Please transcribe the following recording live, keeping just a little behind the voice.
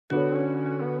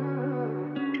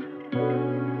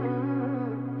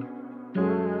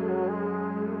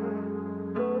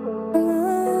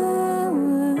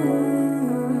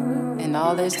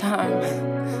All this time,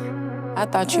 I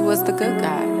thought you was the good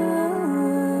guy.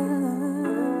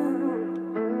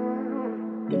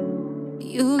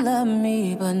 You love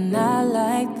me, but not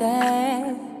like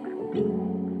that.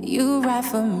 You ride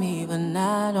for me, but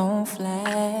not on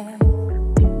flat.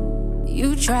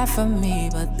 You try for me,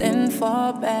 but then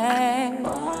fall back.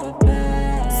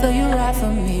 So you ride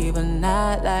for me, but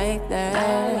not like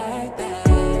that.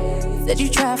 Said you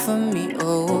try for me,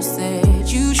 oh, said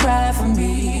you try for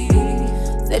me.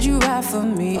 Said you ride for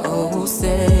me, oh,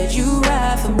 said you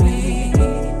ride for me.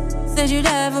 Said you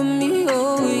die for me,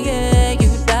 oh yeah, you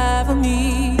die for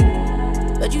me.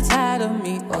 But you tired of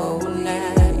me, oh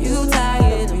now you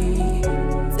tired of me.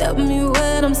 Tell me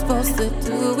what I'm supposed to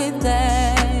do with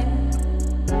that.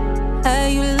 How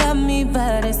you love me,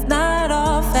 but it's not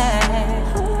all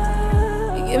fact.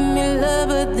 You give me love,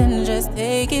 but then just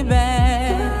take it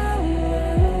back.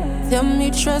 Tell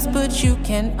me trust, but you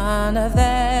can't honor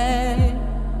that.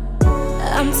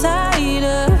 I'm tired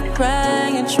of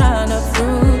crying and trying to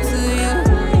prove to you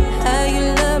how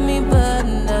you love me, but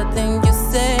nothing you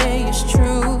say is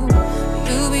true.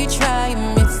 You be trying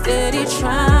me, steady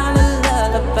trying to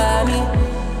lullaby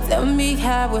me. Tell me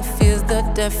how it feels, the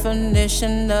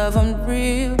definition of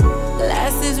unreal.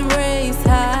 Glasses raised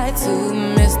high to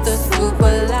Mr.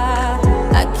 Super Lie.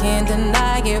 I can't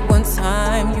deny it, one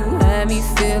time you had me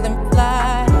feeling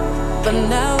fly. But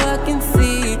now I can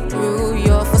see through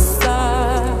your facade.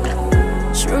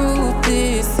 Truth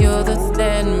is, you're the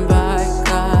standby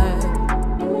guy.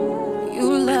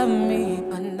 You love me,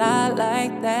 but not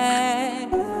like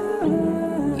that.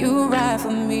 You ride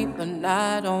for me, but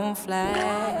not on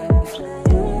flat.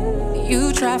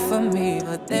 You try for me,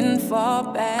 but then fall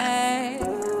back.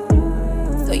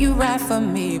 So you ride for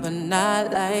me, but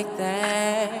not like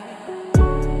that.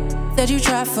 Said you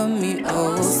try for me,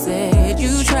 oh, said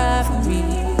you try for me.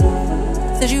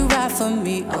 Said you ride for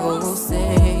me, oh,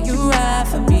 said you ride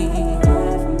for me.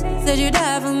 Said you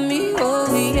die for me,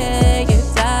 oh yeah, you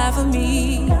die for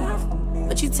me.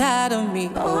 But you tired of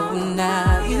me, oh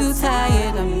now you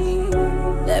tired of me.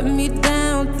 Let me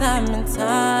down time and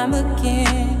time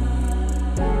again.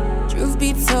 Truth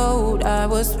be told, I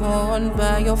was warned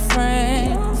by your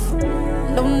friends.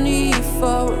 No need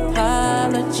for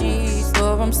apologies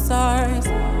or I'm sorry.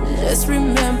 Just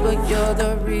remember you're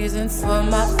the reason for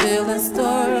my feeling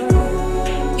story.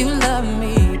 You love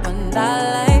me, but not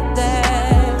like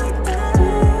that.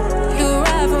 You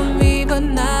ride for me, but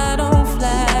not on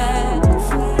flat.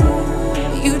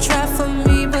 You try for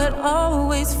me, but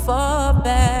always fall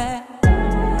back.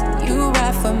 You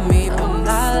ride for me, but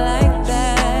not like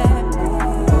that.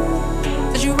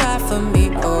 Said you ride for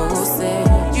me, oh, said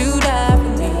you die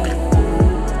for me.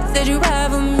 Said you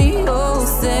ride for me, oh,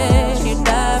 said you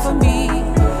die for me.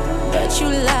 But you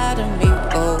lied to me,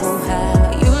 oh,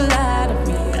 how you lied to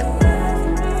me.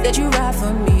 Said you ride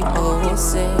for me, oh,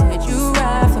 said you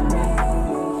ride for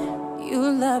me. You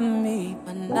love me,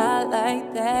 but not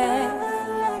like that.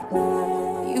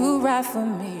 You ride for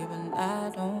me,